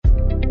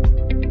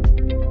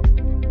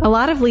A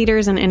lot of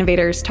leaders and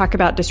innovators talk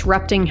about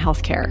disrupting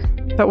healthcare,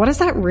 but what does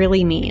that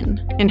really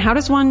mean? And how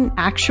does one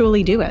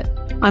actually do it?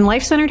 On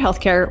Life-Centered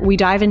Healthcare, we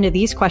dive into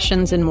these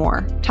questions and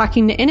more,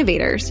 talking to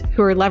innovators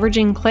who are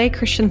leveraging Clay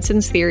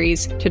Christensen's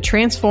theories to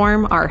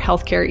transform our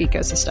healthcare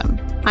ecosystem.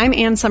 I'm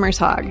Ann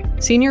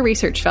Summers-Hogg, Senior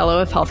Research Fellow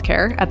of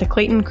Healthcare at the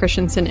Clayton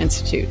Christensen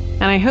Institute,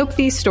 and I hope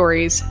these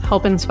stories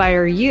help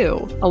inspire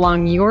you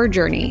along your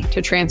journey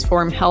to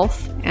transform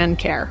health and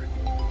care.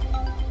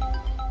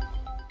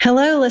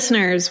 Hello,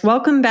 listeners.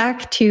 Welcome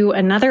back to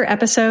another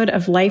episode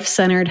of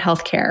Life-Centered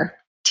Healthcare.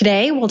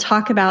 Today, we'll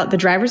talk about the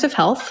drivers of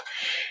health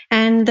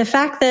and the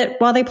fact that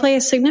while they play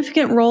a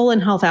significant role in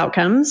health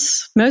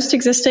outcomes, most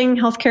existing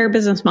healthcare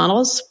business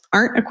models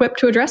aren't equipped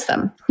to address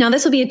them. Now,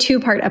 this will be a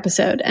two-part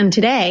episode, and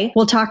today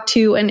we'll talk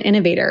to an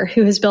innovator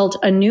who has built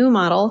a new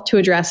model to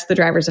address the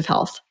drivers of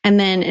health. And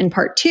then in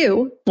part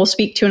two, we'll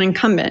speak to an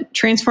incumbent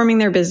transforming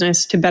their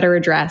business to better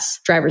address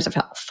drivers of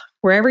health.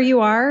 Wherever you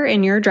are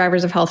in your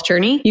drivers of health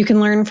journey, you can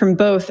learn from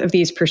both of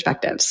these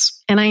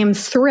perspectives. And I am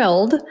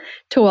thrilled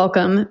to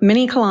welcome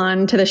Minnie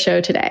Kahlon to the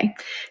show today.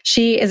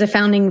 She is a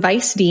founding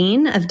vice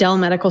dean of Dell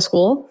Medical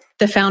School,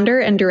 the founder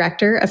and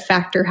director of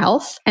Factor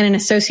Health, and an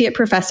associate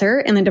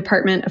professor in the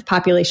Department of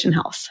Population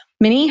Health.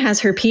 Minnie has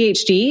her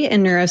PhD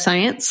in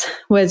neuroscience,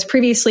 was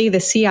previously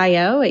the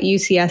CIO at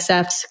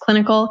UCSF's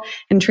Clinical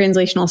and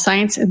Translational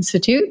Science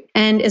Institute,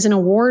 and is an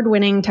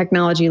award-winning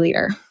technology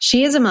leader.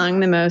 She is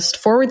among the most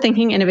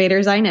forward-thinking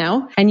innovators I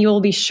know, and you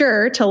will be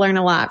sure to learn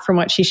a lot from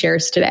what she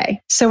shares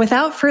today. So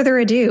without further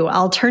ado,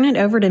 I'll turn it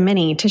over to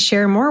Minnie to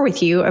share more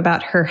with you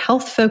about her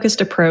health-focused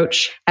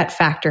approach at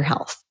Factor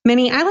Health.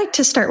 Minnie, I like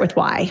to start with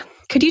why.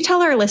 Could you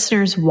tell our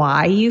listeners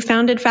why you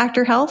founded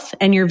Factor Health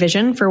and your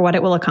vision for what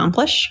it will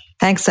accomplish?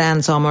 Thanks,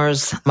 Ann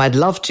Summers. I'd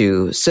love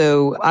to.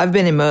 So I've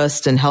been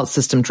immersed in health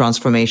system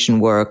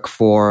transformation work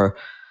for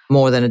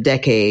more than a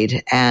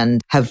decade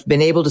and have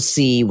been able to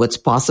see what's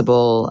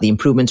possible, the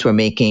improvements we're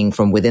making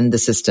from within the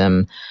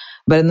system.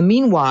 But in the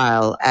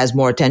meanwhile, as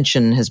more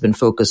attention has been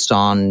focused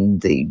on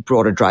the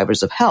broader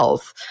drivers of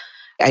health,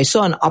 I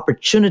saw an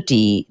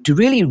opportunity to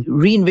really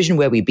re-envision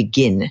where we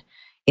begin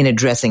in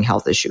addressing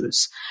health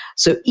issues.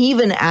 So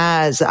even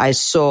as I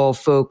saw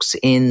folks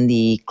in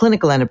the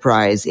clinical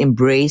enterprise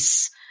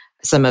embrace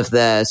some of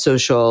the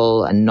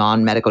social and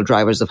non-medical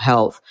drivers of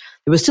health,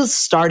 they were still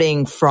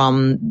starting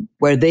from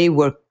where they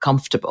were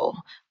comfortable,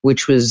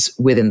 which was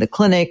within the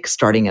clinic,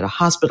 starting at a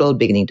hospital,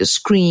 beginning to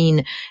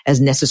screen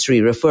as necessary,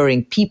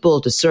 referring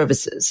people to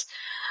services.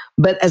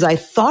 But as I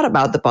thought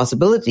about the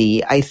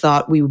possibility, I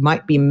thought we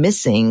might be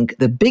missing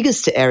the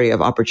biggest area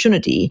of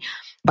opportunity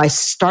by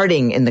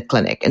starting in the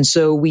clinic. And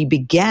so we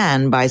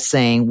began by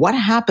saying, what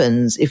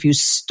happens if you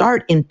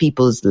start in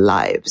people's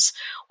lives?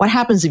 What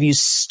happens if you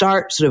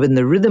start sort of in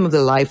the rhythm of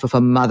the life of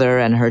a mother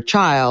and her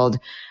child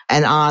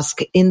and ask,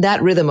 in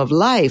that rhythm of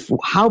life,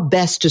 how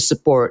best to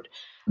support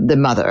the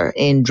mother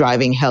in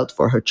driving health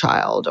for her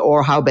child,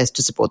 or how best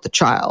to support the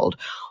child,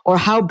 or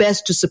how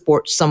best to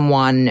support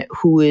someone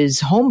who is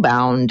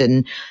homebound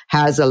and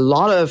has a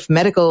lot of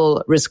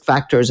medical risk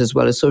factors as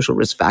well as social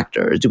risk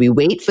factors. Do we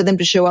wait for them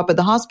to show up at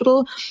the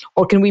hospital,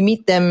 or can we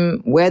meet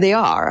them where they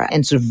are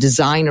and sort of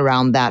design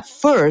around that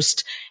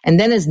first, and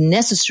then as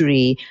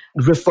necessary,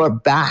 refer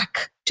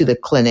back to the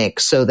clinic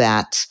so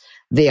that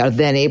they are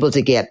then able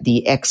to get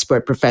the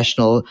expert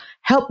professional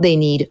help they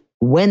need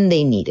when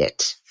they need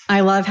it?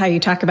 I love how you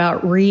talk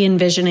about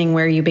re-envisioning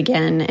where you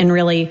begin and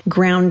really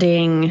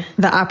grounding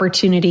the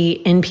opportunity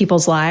in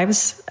people's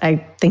lives.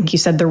 I think you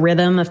said the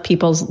rhythm of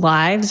people's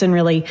lives and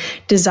really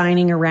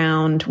designing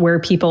around where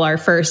people are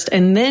first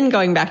and then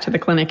going back to the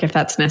clinic if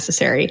that's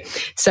necessary.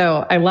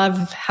 So I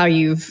love how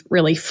you've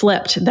really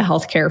flipped the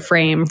healthcare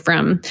frame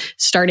from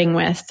starting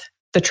with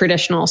the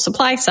traditional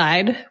supply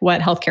side, what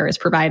healthcare is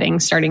providing,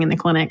 starting in the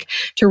clinic,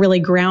 to really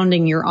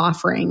grounding your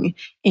offering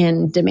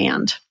in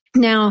demand.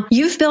 Now,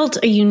 you've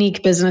built a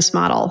unique business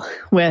model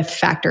with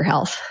Factor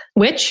Health,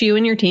 which you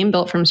and your team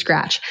built from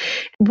scratch.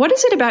 What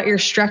is it about your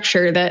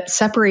structure that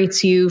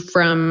separates you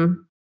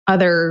from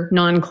other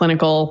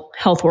non-clinical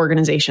health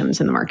organizations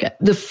in the market?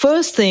 The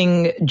first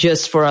thing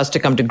just for us to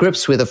come to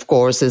grips with, of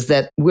course, is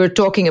that we're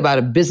talking about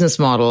a business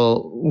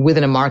model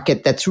within a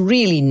market that's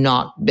really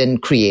not been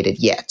created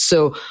yet.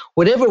 So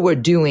whatever we're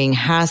doing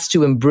has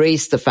to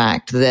embrace the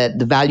fact that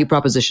the value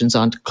propositions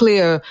aren't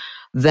clear,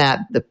 that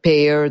the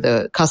payer,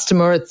 the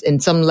customer, in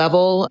some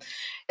level,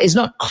 is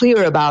not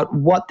clear about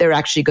what they're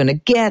actually going to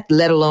get,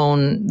 let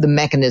alone the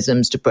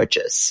mechanisms to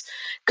purchase.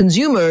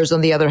 Consumers,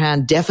 on the other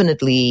hand,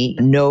 definitely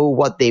know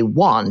what they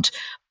want,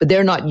 but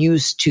they're not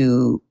used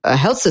to a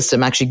health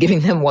system actually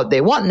giving them what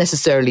they want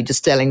necessarily,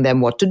 just telling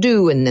them what to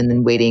do and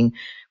then waiting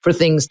for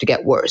things to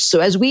get worse. So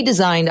as we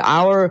designed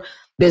our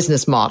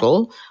business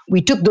model,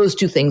 we took those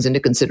two things into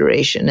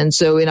consideration. And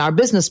so in our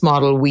business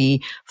model,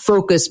 we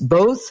focus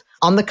both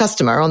on the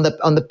customer, on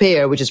the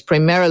payer, which is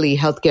primarily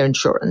healthcare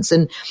insurance.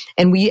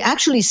 And we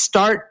actually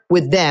start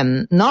with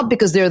them, not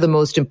because they're the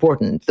most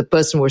important, the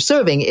person we're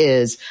serving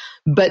is,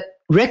 but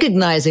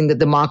recognizing that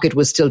the market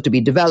was still to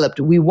be developed.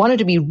 We wanted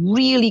to be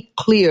really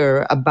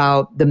clear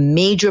about the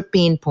major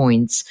pain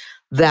points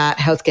that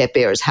healthcare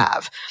payers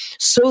have,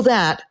 so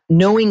that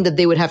knowing that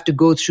they would have to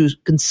go through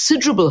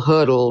considerable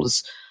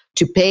hurdles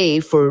to pay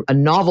for a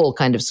novel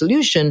kind of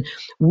solution,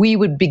 we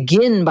would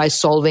begin by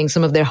solving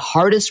some of their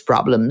hardest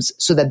problems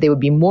so that they would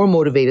be more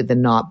motivated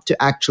than not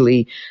to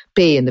actually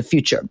pay in the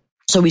future.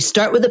 So we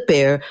start with the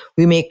payer.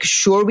 We make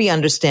sure we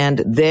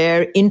understand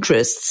their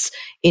interests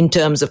in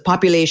terms of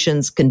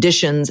populations,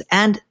 conditions,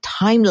 and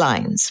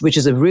timelines, which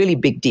is a really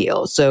big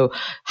deal. So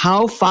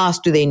how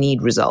fast do they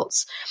need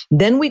results?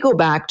 Then we go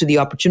back to the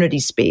opportunity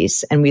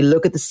space and we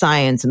look at the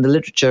science and the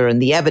literature and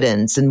the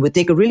evidence, and we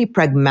take a really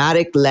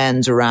pragmatic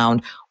lens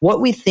around what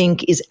we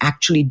think is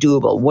actually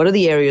doable. What are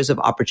the areas of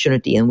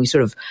opportunity? And we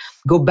sort of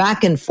go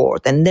back and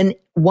forth. And then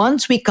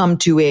once we come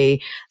to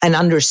an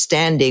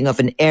understanding of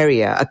an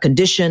area, a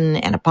condition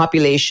and a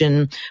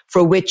population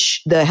for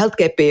which the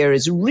healthcare payer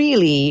is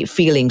really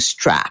feeling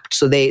strapped,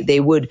 so they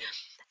would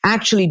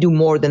actually do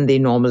more than they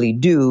normally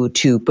do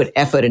to put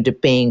effort into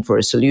paying for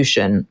a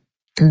solution,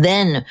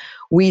 then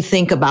we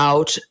think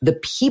about the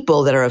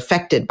people that are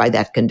affected by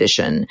that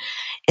condition.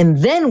 And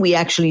then we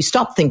actually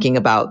stop thinking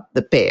about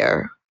the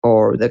payer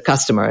or the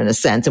customer in a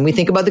sense, and we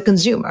think about the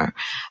consumer.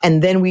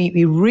 And then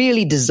we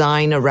really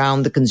design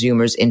around the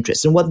consumer's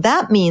interests. And what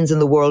that means in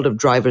the world of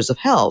drivers of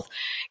health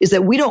is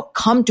that we don't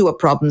come to a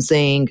problem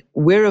saying,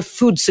 we're a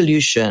food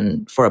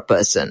solution for a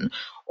person,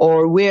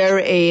 or we're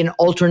an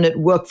alternate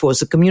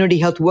workforce, a community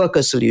health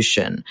worker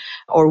solution,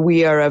 or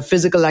we are a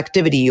physical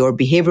activity or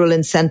behavioral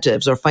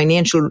incentives or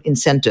financial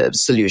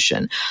incentives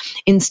solution.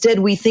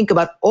 Instead, we think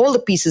about all the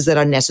pieces that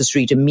are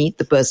necessary to meet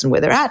the person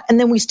where they're at, and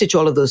then we stitch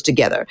all of those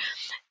together,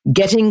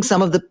 getting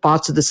some of the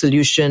parts of the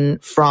solution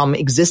from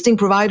existing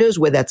providers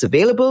where that's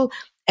available,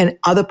 and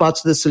other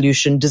parts of the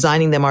solution,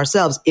 designing them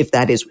ourselves if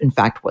that is in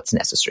fact what's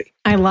necessary.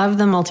 I love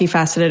the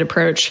multifaceted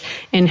approach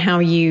in how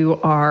you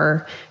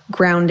are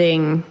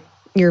grounding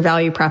your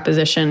value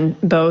proposition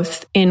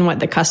both in what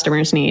the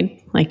customers need,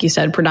 like you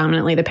said,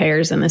 predominantly the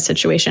payers in this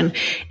situation,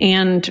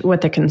 and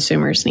what the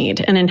consumers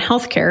need. And in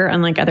healthcare,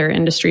 unlike other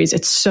industries,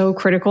 it's so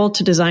critical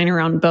to design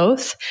around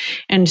both,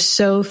 and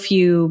so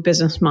few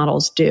business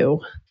models do.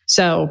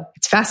 So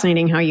it's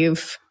fascinating how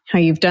you've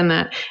done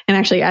that. And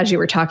actually, as you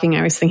were talking,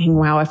 I was thinking,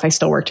 wow, if I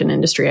still worked in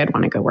industry, I'd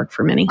want to go work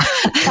for Mini.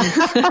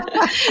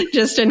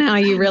 Just in how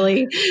you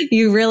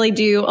really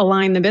do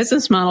align the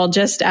business model,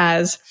 just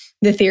as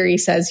the theory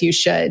says you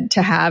should,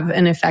 to have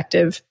an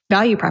effective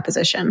value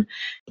proposition.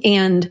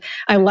 And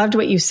I loved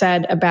what you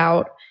said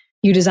about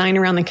you design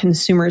around the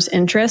consumer's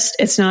interest.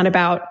 It's not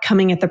about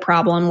coming at the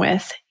problem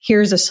with,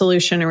 here's a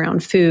solution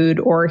around food,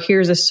 or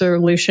here's a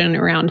solution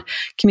around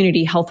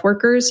community health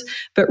workers,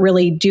 but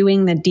really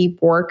doing the deep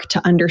work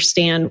to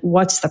understand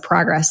what's the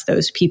progress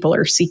those people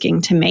are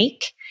seeking to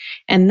make.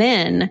 And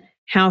then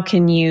how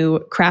can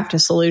you craft a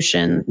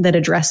solution that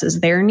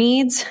addresses their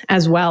needs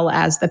as well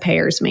as the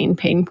payer's main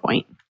pain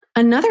point?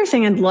 Another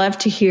thing I'd love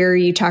to hear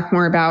you talk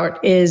more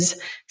about is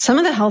some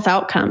of the health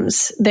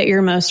outcomes that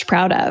you're most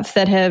proud of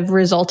that have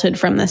resulted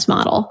from this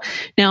model.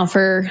 Now,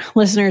 for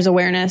listeners'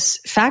 awareness,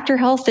 Factor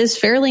Health is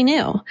fairly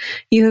new.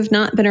 You have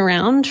not been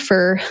around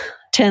for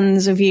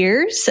tens of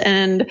years,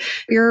 and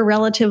you're a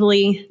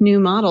relatively new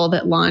model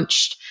that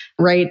launched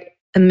right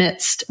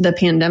amidst the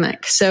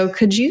pandemic. So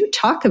could you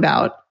talk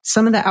about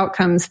some of the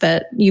outcomes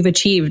that you've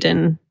achieved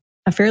in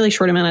a fairly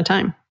short amount of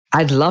time?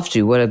 I'd love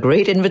to. What a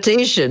great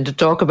invitation to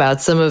talk about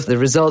some of the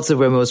results that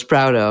we're most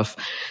proud of.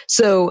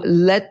 So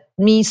let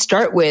me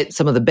start with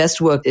some of the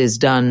best work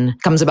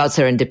comes about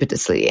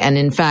serendipitously. And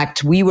in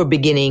fact, we were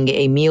beginning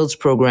a meals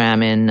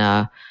program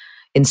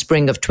in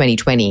spring of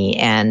 2020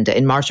 and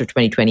in March of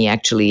 2020,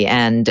 actually.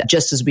 And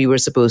just as we were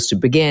supposed to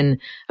begin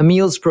a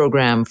meals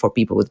program for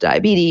people with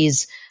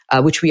diabetes,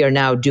 which we are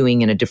now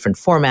doing in a different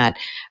format,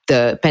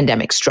 the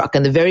pandemic struck.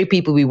 And the very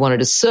people we wanted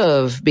to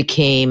serve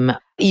became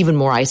even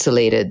more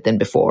isolated than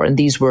before. And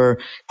these were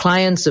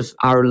clients of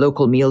our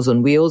local Meals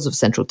on Wheels of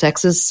Central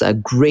Texas, a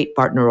great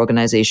partner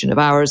organization of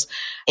ours.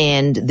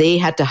 And they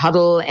had to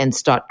huddle and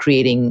start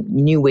creating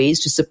new ways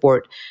to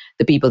support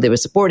the people they were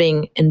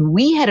supporting. And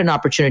we had an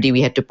opportunity,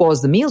 we had to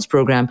pause the meals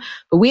program,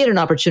 but we had an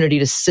opportunity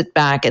to sit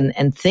back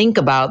and think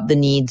about the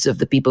needs of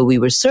the people we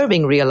were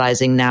serving,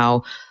 realizing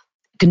now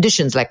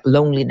conditions like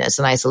loneliness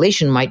and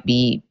isolation might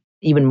be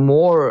even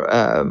more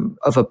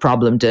of a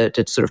problem to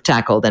sort of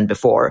tackle than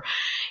before.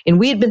 And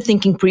we had been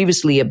thinking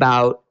previously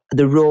about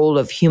the role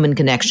of human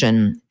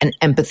connection and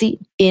empathy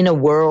in a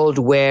world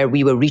where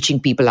we were reaching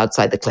people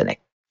outside the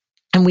clinic.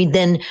 And we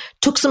then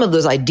took some of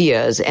those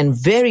ideas and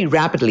very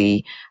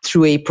rapidly,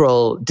 through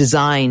April,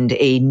 designed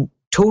a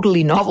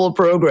totally novel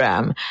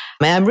program.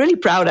 And I'm really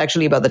proud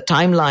actually about the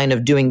timeline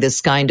of doing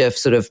this kind of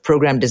sort of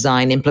program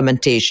design,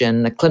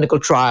 implementation, a clinical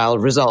trial,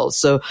 results.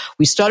 So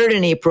we started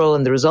in April,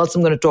 and the results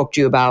I'm going to talk to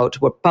you about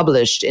were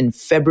published in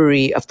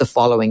February of the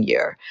following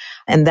year.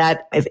 And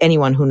that, if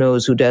anyone who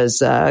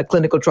does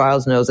clinical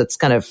trials knows, that's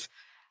kind of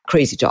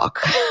crazy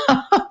talk.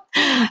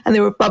 And they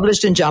were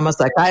published in JAMA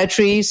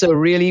Psychiatry, so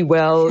really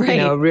well,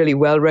 really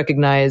well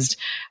recognized,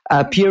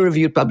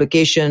 peer-reviewed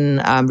publication.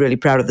 I'm really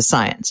proud of the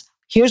science.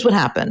 here's what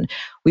happened.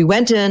 We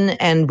went in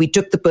and we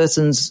took the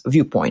person's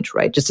viewpoint,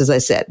 right? Just as I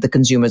said, the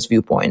consumer's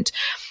viewpoint.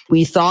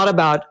 We thought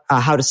about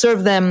how to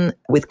serve them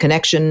with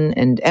connection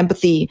and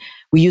empathy.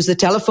 We used the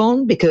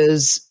telephone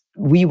because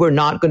we were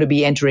not going to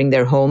be entering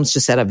their homes to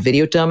set up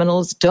video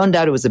terminals. It turned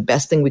out it was the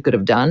best thing we could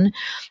have done.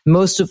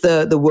 Most of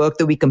the work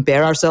that we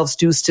compare ourselves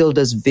to still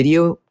does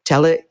video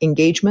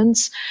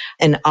tele-engagements,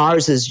 and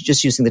ours is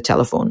just using the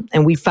telephone.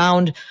 And we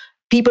found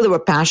people that were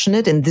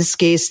passionate. In this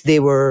case,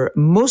 they were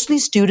mostly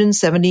students,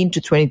 17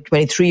 to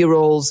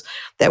 23-year-olds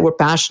that were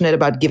passionate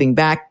about giving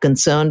back,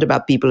 concerned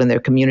about people in their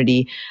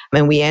community.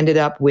 And we ended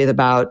up with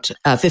about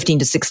 15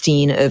 to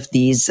 16 of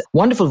these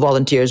wonderful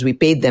volunteers. We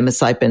paid them a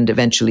stipend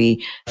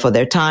eventually for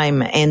their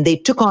time. And they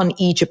took on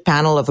each a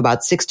panel of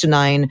about 6 to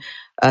 9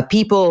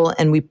 people.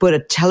 And we put a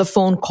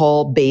telephone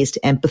call-based,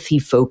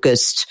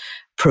 empathy-focused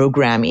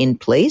program in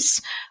place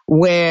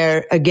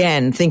where,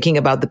 again, thinking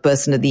about the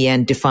person at the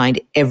end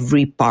defined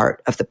every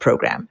part of the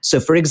program.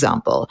 So, for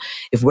example,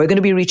 if we're going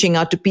to be reaching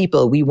out to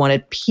people, we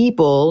wanted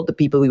the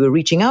people we were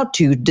reaching out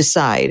to,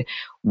 decide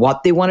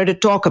what they wanted to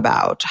talk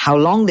about, how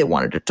long they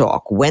wanted to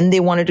talk, when they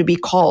wanted to be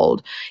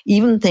called,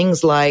 even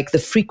things like the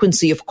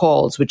frequency of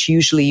calls, which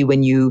usually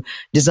when you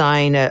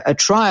design a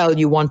trial,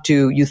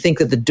 you think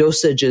that the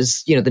dosage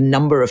is, the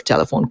number of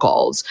telephone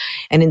calls.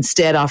 And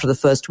instead, after the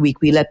first week,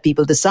 we let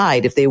people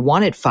decide if they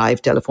wanted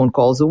 5 telephone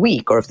calls a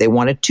week or if they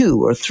wanted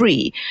 2 or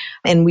 3.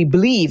 And we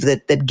believe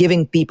that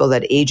giving people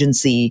that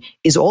agency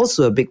is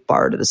also a big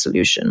part of the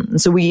solution.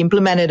 And so we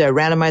implemented a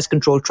randomized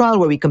controlled trial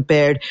where we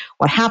compared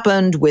what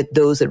happened with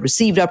those that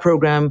received our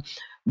program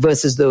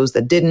versus those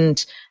that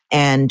didn't.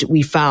 And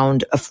we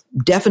found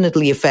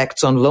definitely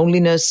effects on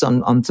loneliness,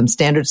 on some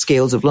standard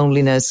scales of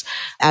loneliness,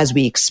 as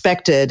we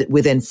expected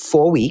within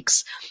 4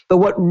 weeks. But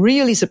what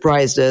really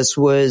surprised us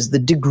was the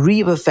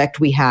degree of effect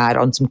we had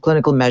on some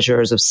clinical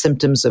measures of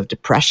symptoms of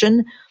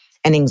depression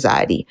and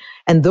anxiety.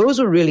 And those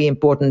were really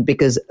important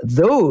because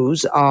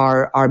those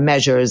are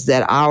measures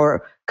that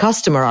our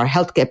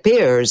healthcare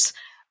payers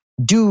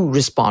do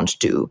respond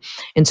to.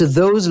 And so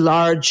those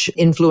large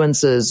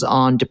influences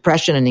on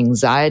depression and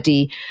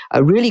anxiety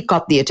really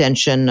caught the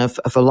attention of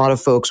a lot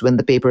of folks when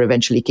the paper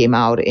eventually came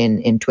out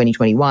in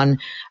 2021.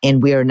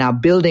 And we are now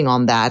building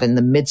on that in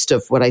the midst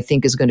of what I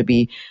think is going to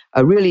be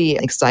a really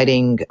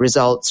exciting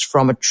results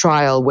from a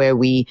trial where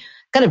we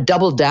kind of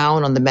double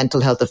down on the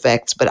mental health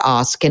effects, but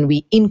ask, can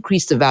we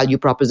increase the value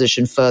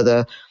proposition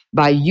further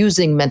by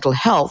using mental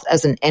health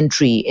as an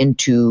entry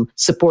into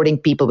supporting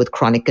people with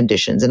chronic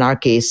conditions? In our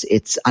case,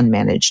 it's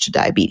unmanaged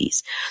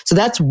diabetes. So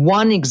that's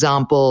one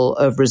example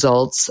of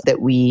results that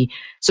we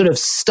sort of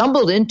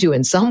stumbled into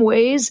in some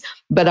ways,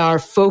 but our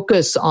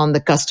focus on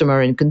the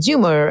customer and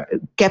consumer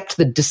kept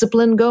the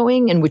discipline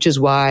going, and which is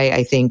why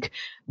I think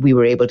we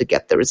were able to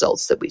get the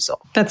results that we saw.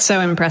 That's so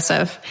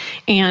impressive.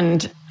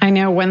 And I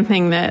know one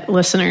thing that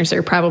listeners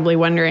are probably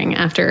wondering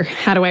after,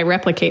 how do I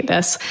replicate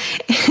this,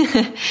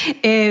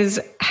 is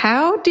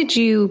how did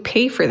you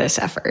pay for this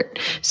effort?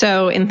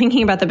 So in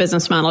thinking about the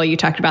business model, you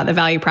talked about the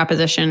value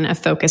proposition of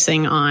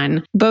focusing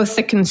on both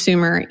the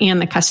consumer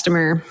and the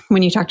customer.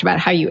 When you talked about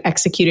how you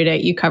executed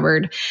it, you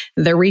covered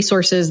the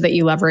resources that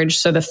you leveraged.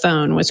 So the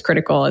phone was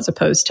critical as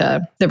opposed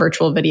to the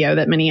virtual video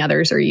that many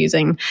others are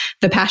using.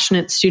 The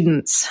passionate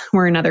students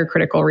were another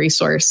critical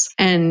resource.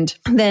 And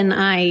then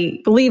I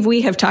believe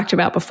we have talked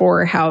about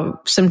before how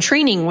some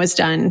training was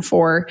done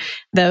for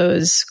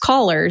those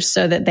callers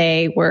so that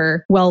they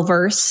were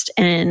well-versed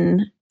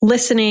in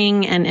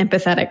listening and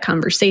empathetic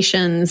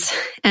conversations.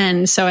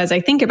 And so as I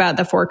think about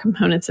the 4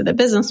 components of the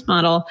business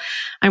model,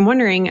 I'm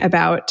wondering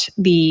about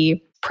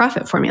the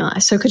profit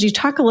formula. So could you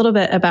talk a little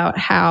bit about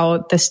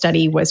how the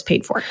study was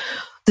paid for?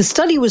 The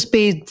study was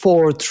paid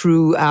for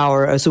through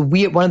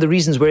one of the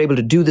reasons we're able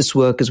to do this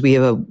work is we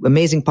have an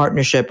amazing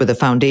partnership with a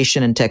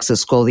foundation in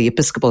Texas called the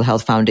Episcopal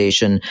Health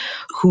Foundation,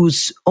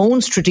 whose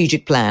own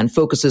strategic plan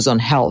focuses on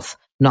health,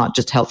 not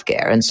just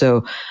healthcare. And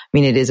so,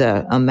 it is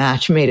a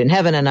match made in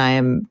heaven, and I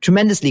am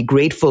tremendously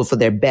grateful for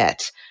their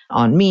bet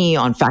on me,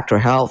 on Factor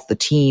Health, the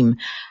team.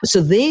 So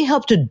they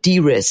help to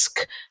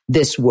de-risk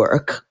this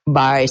work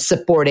by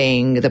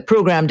supporting the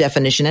program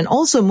definition and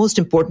also, most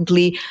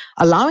importantly,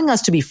 allowing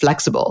us to be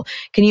flexible.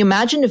 Can you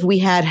imagine if we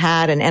had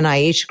an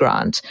NIH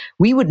grant,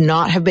 we would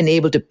not have been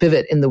able to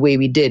pivot in the way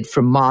we did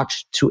from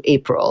March to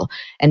April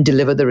and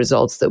deliver the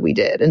results that we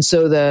did. And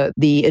so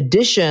the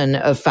addition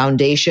of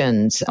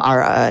foundations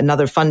are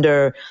another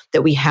funder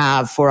that we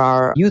have for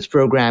our youth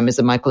program is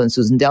the Michael and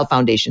Susan Dell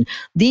Foundation.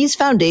 These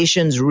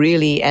foundations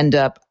really end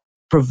up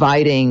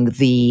providing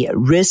the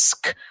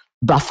risk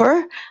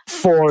buffer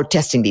for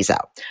testing these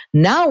out.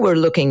 Now we're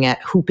looking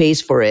at who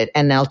pays for it,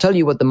 and I'll tell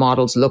you what the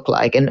models look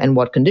like and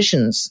what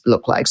conditions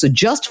look like. So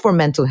just for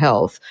mental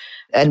health,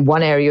 and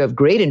one area of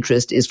great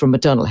interest is for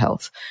maternal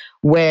health,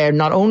 where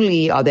not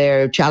only are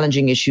there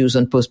challenging issues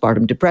on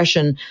postpartum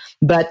depression,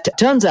 but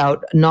turns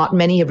out not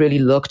many have really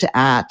looked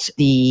at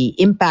the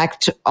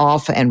impact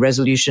of and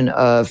resolution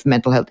of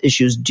mental health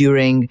issues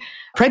during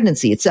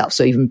pregnancy itself.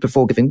 So even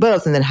before giving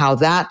birth, and then how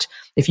that,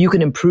 if you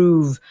can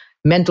improve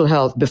mental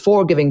health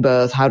before giving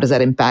birth, how does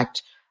that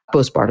impact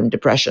postpartum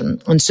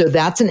depression. And so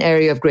that's an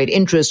area of great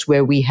interest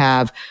where we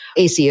have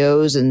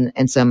ACOs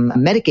and some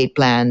Medicaid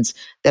plans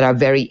that are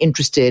very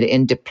interested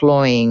in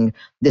deploying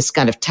this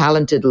kind of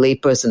talented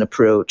layperson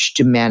approach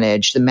to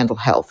manage the mental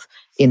health,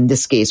 in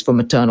this case for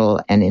maternal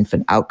and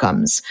infant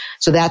outcomes.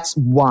 So that's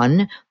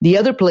one. The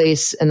other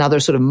place, another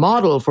sort of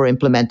model for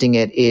implementing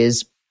it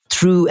is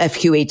through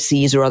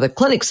FQHCs or other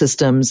clinic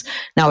systems.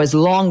 Now, as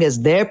long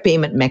as their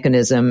payment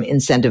mechanism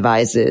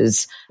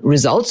incentivizes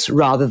results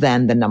rather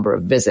than the number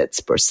of visits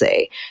per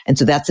se. And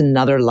so that's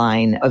another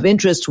line of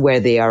interest where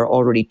they are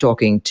already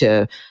talking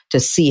to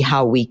see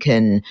how we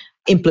can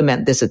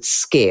implement this at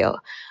scale.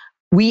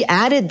 We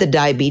added the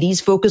diabetes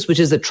focus, which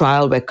is a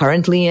trial we're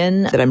currently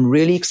in that I'm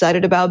really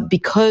excited about,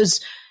 because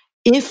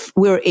if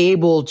we're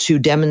able to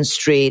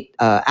demonstrate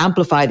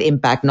amplified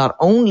impact not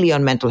only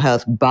on mental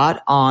health,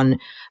 but on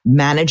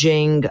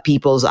managing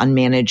people's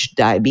unmanaged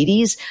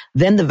diabetes,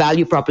 then the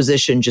value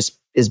proposition just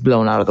is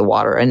blown out of the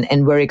water.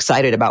 And we're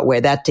excited about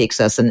where that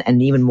takes us,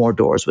 and even more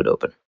doors would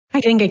open.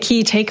 I think a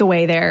key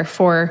takeaway there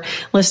for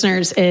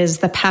listeners is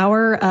the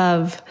power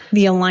of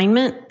the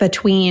alignment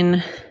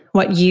between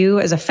what you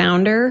as a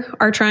founder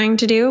are trying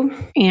to do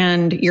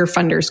and your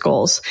funders'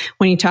 goals.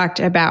 When you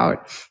talked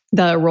about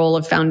the role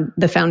of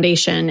the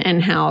foundation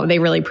and how they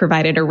really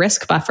provided a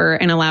risk buffer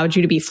and allowed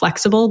you to be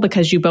flexible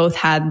because you both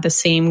had the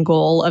same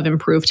goal of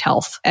improved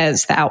health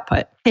as the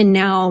output. And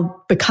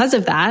now, because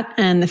of that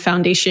and the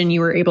foundation you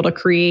were able to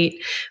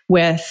create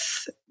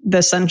with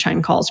the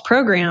Sunshine Calls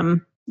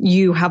program,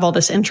 you have all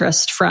this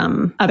interest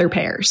from other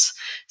payers.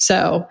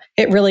 So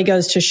it really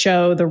goes to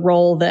show the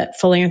role that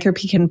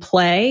philanthropy can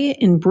play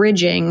in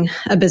bridging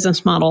a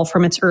business model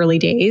from its early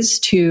days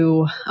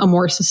to a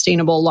more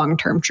sustainable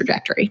long-term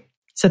trajectory.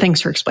 So thanks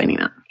for explaining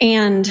that.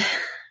 And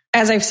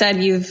as I've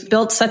said, you've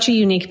built such a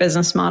unique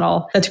business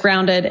model that's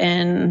grounded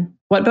in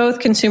what both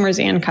consumers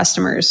and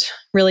customers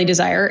really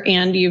desire.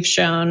 And you've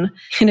shown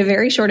in a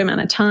very short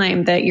amount of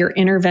time that your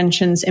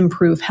interventions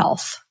improve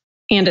health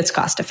and it's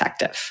cost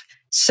effective.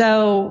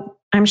 So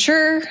I'm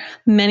sure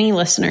many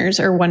listeners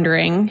are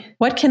wondering,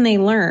 what can they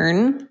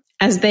learn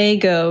as they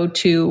go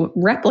to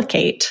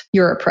replicate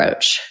your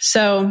approach?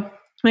 So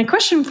my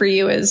question for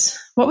you is,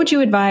 what would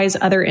you advise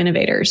other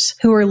innovators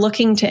who are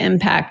looking to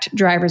impact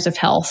drivers of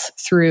health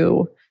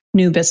through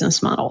new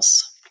business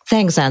models?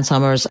 Thanks, Ann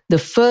Summers. The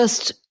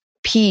first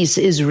piece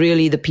is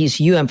really the piece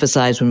you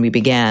emphasized when we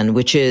began,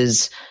 which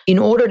is in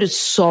order to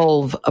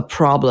solve a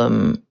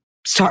problem,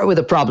 start with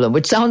a problem,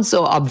 which sounds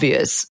so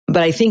obvious,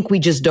 but I think we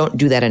just don't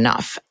do that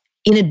enough.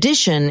 In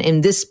addition,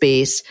 in this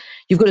space,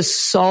 you've got to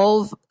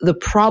solve the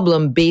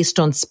problem based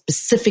on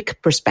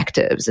specific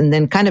perspectives and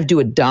then kind of do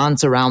a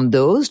dance around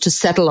those to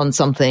settle on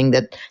something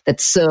that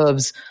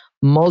serves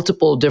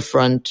multiple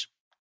different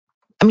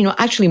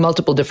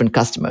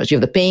customers. You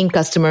have the paying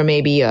customer,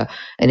 maybe an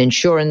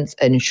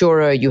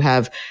insurer. You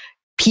have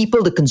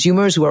people, the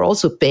consumers who are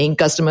also paying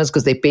customers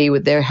because they pay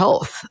with their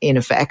health, in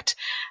effect.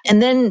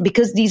 And then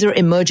because these are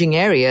emerging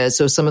areas,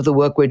 so some of the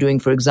work we're doing,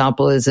 for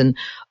example, is in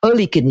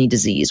early kidney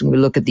disease. When we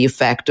look at the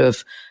effect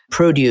of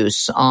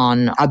produce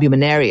on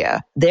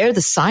albuminaria, there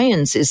the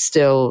science is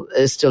still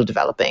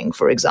developing,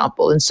 for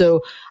example. And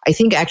so I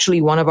think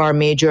actually one of our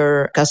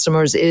major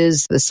customers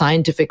is the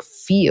scientific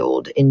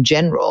field in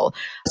general.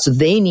 So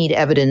they need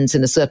evidence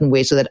in a certain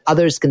way so that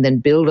others can then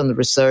build on the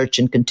research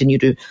and continue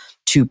to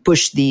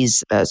push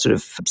these sort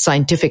of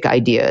scientific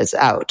ideas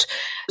out.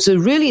 So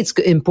really it's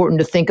important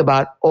to think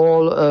about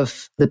all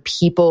of the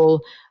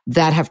people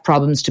that have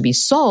problems to be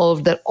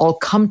solved that all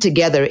come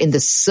together in the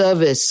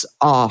service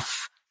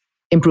of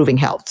improving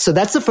health. So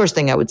that's the first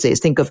thing I would say is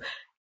think of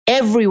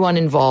everyone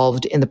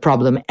involved in the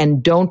problem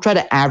and don't try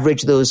to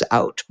average those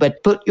out,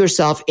 but put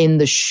yourself in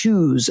the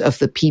shoes of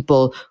the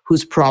people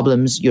whose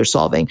problems you're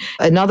solving.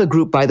 Another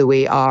group, by the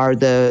way, are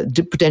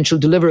the potential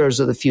deliverers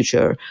of the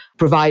future,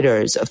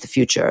 providers of the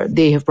future.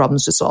 They have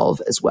problems to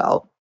solve as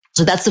well.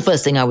 So that's the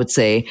first thing I would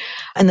say.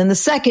 And then the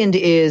second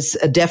is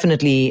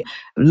definitely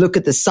look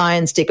at the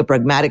science, take a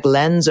pragmatic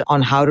lens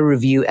on how to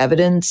review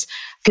evidence,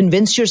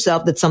 convince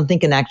yourself that something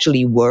can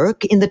actually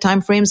work in the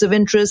timeframes of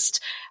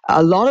interest.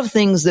 A lot of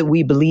things that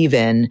we believe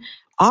in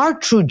are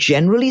true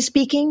generally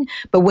speaking,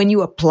 but when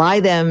you apply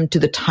them to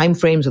the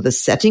timeframes or the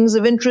settings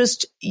of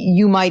interest,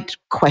 you might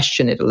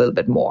question it a little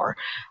bit more,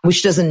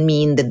 which doesn't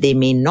mean that they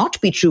may not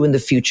be true in the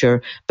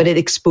future, but it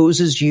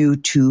exposes you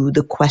to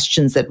the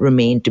questions that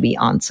remain to be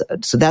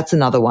answered. So that's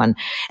another one.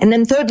 And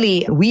then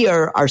thirdly, we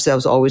are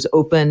ourselves always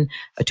open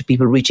to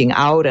people reaching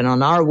out and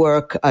on our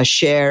work,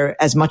 share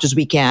as much as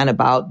we can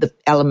about the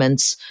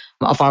elements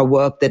of our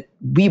work that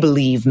we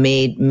believe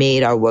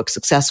made our work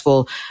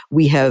successful.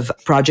 We have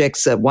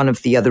projects. One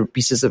of the other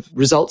pieces of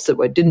results that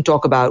I didn't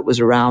talk about was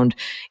around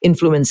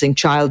influencing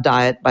child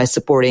diet by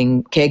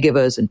supporting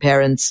caregivers and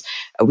parents.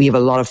 We have a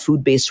lot of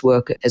food-based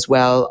work as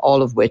well,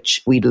 all of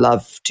which we'd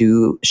love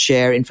to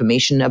share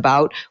information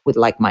about with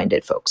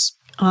like-minded folks.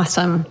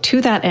 Awesome. To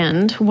that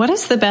end, what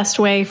is the best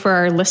way for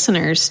our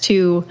listeners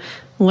to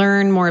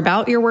learn more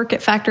about your work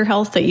at Factor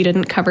Health that you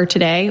didn't cover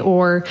today,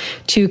 or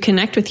to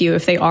connect with you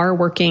if they are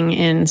working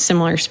in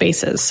similar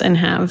spaces and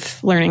have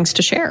learnings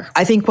to share?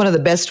 I think one of the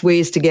best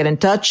ways to get in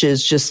touch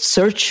is just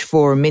search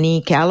for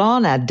Minnie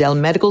Kahlon at Dell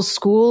Medical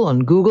School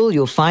on Google.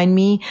 You'll find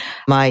me.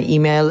 My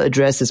email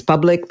address is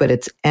public, but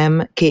it's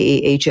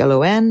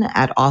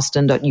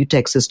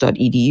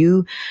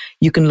mkahlon@austin.utexas.edu.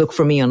 You can look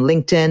for me on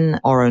LinkedIn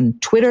or on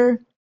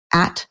Twitter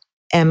at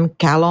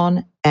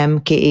mkahlon,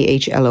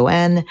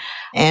 MKAHLON,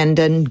 and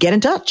then get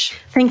in touch.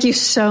 Thank you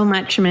so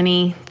much,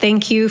 Minnie.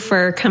 Thank you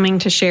for coming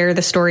to share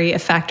the story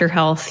of Factor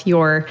Health,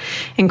 your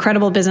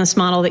incredible business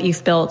model that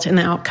you've built and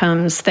the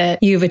outcomes that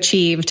you've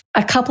achieved.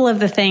 A couple of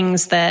the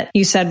things that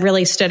you said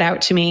really stood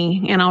out to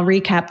me, and I'll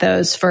recap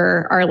those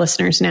for our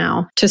listeners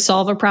now. To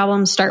solve a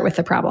problem, start with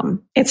the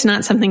problem. It's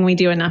not something we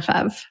do enough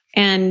of.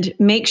 And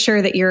make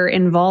sure that you're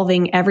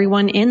involving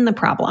everyone in the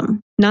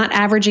problem, not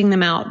averaging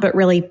them out, but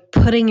really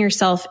putting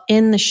yourself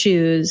in the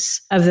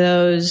shoes of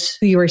those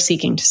who you are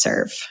seeking to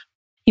serve.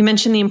 You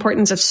mentioned the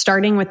importance of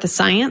starting with the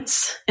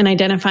science and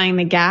identifying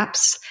the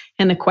gaps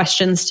and the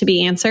questions to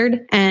be answered.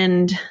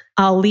 And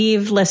I'll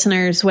leave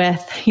listeners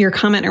with your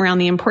comment around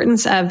the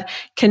importance of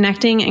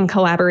connecting and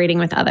collaborating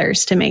with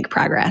others to make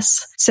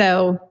progress.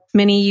 So,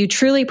 Minnie, you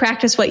truly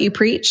practice what you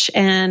preach,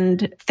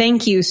 and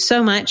thank you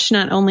so much,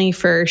 not only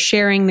for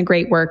sharing the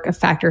great work of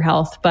Factor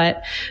Health,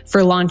 but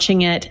for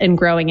launching it and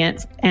growing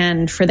it,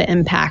 and for the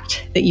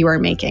impact that you are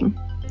making.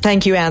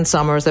 Thank you, Ann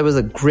Summers. That was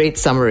a great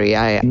summary.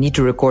 I need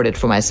to record it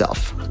for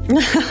myself.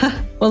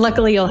 Well,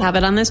 luckily you'll have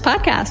it on this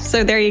podcast.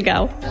 So there you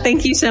go.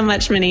 Thank you so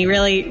much, Minnie.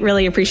 Really,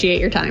 really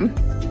appreciate your time.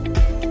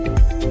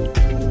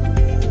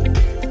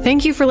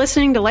 Thank you for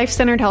listening to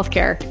Life-Centered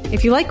Healthcare.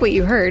 If you like what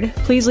you heard,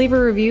 please leave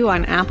a review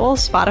on Apple,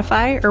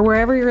 Spotify, or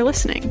wherever you're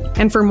listening.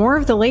 And for more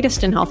of the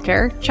latest in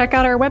healthcare, check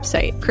out our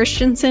website,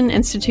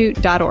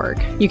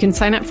 christenseninstitute.org. You can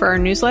sign up for our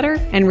newsletter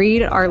and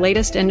read our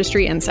latest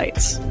industry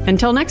insights.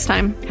 Until next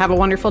time, have a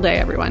wonderful day,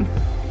 everyone.